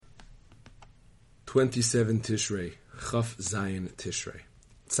27 Tishrei, Chaf Zayin Tishrei.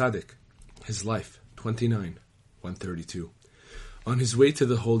 Tzaddik, his life, 29, 132. On his way to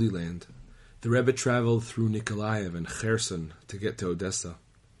the Holy Land, the Rebbe traveled through Nikolaev and Kherson to get to Odessa.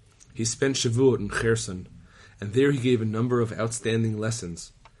 He spent Shavuot in Kherson, and there he gave a number of outstanding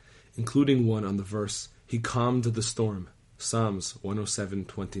lessons, including one on the verse, "He calmed the storm," Psalms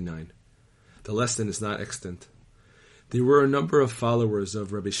 107:29. The lesson is not extant. There were a number of followers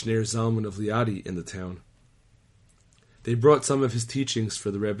of Rabbi Shneir Zalman of Liadi in the town. They brought some of his teachings for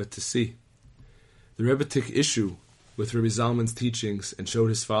the Rebbe to see. The Rebbe took issue with Rabbi Zalman's teachings and showed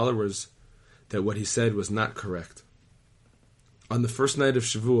his followers that what he said was not correct. On the first night of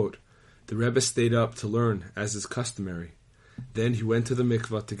Shavuot, the Rebbe stayed up to learn, as is customary. Then he went to the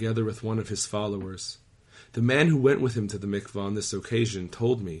mikvah together with one of his followers. The man who went with him to the mikvah on this occasion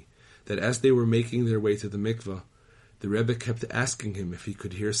told me that as they were making their way to the mikvah, the Rebbe kept asking him if he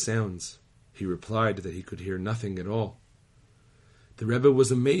could hear sounds. He replied that he could hear nothing at all. The Rebbe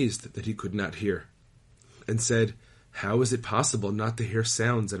was amazed that he could not hear, and said, "How is it possible not to hear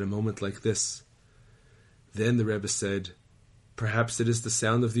sounds at a moment like this?" Then the Rebbe said, "Perhaps it is the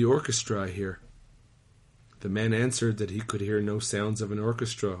sound of the orchestra I hear." The man answered that he could hear no sounds of an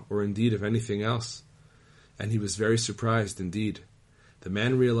orchestra, or indeed of anything else, and he was very surprised indeed. The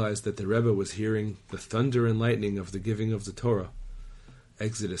man realized that the Rebbe was hearing the thunder and lightning of the giving of the Torah,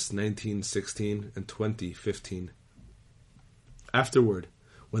 Exodus 19:16 and 20:15. Afterward,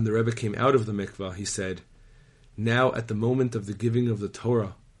 when the Rebbe came out of the mikvah, he said, "Now at the moment of the giving of the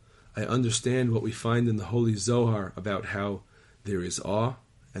Torah, I understand what we find in the Holy Zohar about how there is awe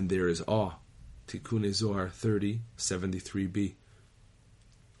and there is awe, Tikkun Zohar 30:73b.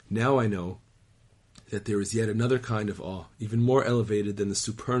 Now I know that there is yet another kind of awe, even more elevated than the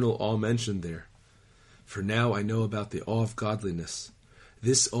supernal awe mentioned there. For now I know about the awe of godliness.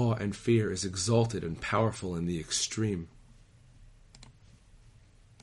 This awe and fear is exalted and powerful in the extreme.